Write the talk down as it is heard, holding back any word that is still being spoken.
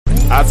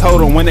I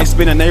told them when they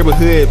spin the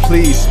neighborhood,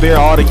 please spare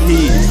all the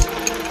kids.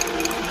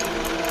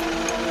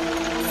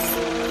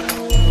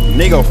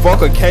 Nigga,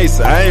 fuck a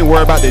case, I ain't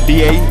worried about the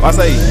DA. I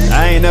say,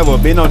 I ain't never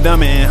been no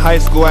dummy. In high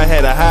school, I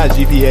had a high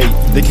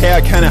GPA. The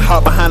K.I. County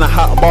hop behind a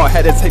hot bar,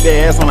 had to take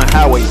their ass on the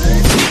highway.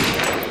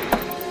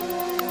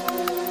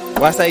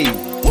 What I say?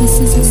 This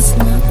is a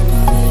slump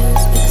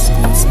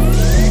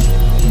exclusive.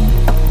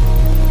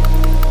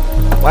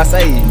 What I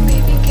say?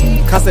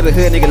 Come to the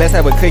hood, nigga, let's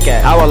have a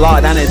cookout. I was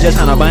locked down and just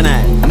tryna burn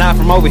out. Not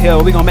from over here,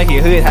 we gon' make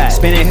it hood hot.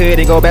 Spin it hood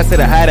and go back to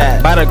the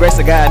hideout. By the grace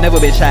of God, never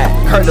been shot.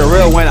 Kirk the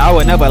real one, I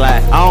would never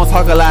lie. I don't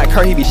talk a lot,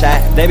 Kirk he be shy.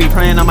 They be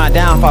praying on my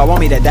downfall, want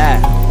me to die.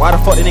 Why the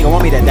fuck the nigga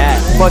want me to die?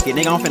 Fuck it,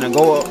 nigga, I'm finna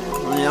go up.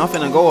 I'm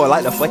finna go up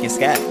like the fucking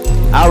sky.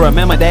 I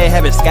remember they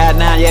having Sky 9,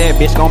 yeah, that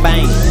bitch gon'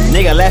 bang.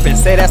 Nigga laugh and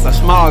say that's a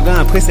small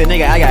gun, pussy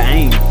nigga, I got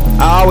aim.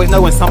 I always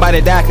know when somebody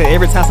die, cause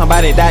every time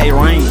somebody die, it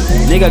rain.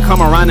 Nigga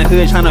come around the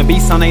hood tryna be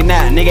some they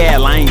not, nigga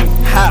at lame.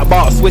 Hot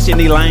box switching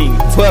the lane.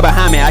 12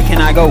 behind me, I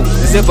cannot go.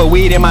 Zip of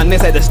weed in my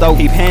nuts at the stove.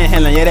 He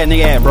panhandling, yeah, that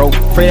nigga at broke.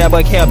 Free that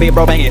buck hell, big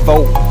bro banging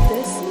folk.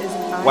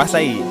 What I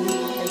say?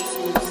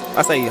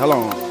 I say, hold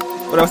on.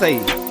 What do I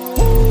say?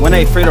 When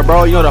they free the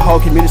bro, you know the whole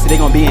community, they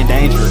gon' be in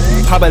danger.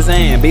 Papa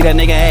Zan, beat that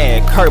nigga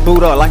ass. Kirk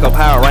boot up like a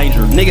Power Ranger.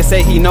 Nigga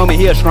say he know me,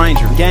 he a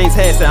stranger. Gang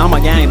tag said I'm a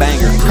gang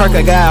banger. Kirk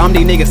a guy, I'm the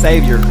nigga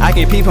savior. I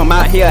can peep him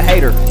out, he a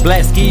hater.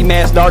 Black ski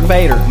mask, Darth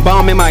Vader.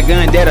 Bomb in my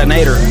gun,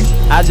 detonator.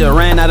 I just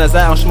ran out of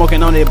Zion,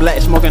 smoking on the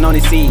black, smoking on the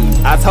seed.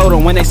 I told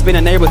them when they spin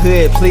the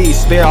neighborhood, please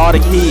spare all the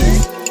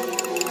kids.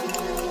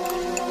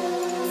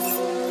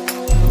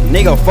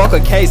 Nigga, fuck a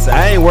case,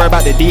 I ain't worried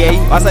about the DA.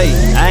 I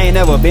say, I ain't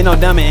never been no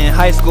dummy. In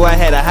high school, I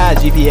had a high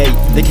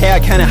GPA. The K.I.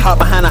 County hop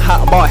behind a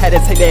hot bar, had to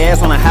take their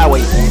ass on the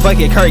highway.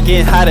 Fuck it, Kirk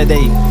getting high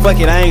today. Fuck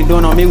it, I ain't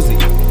doing no music.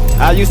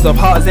 I used to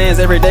pop Zans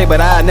every day,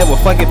 but I never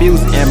fuck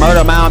abuse it. And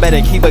murder my own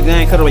better keep a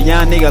gun, cause a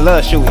young nigga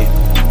love shooting.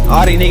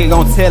 All these niggas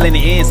gon' tell in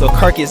the end, so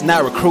Kirk is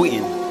not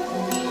recruiting.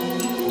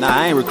 Nah,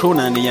 I ain't recruiting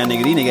none of these young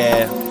niggas, these niggas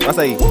ass. I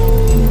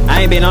say,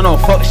 I ain't been on no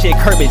fuck shit,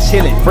 Kirk been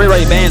chillin'. Free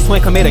Ray Band,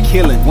 twin commit a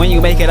killing. When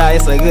you make it out,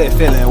 it's a good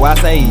feeling. Why I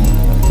say,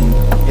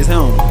 it's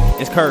him,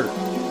 it's Kirk.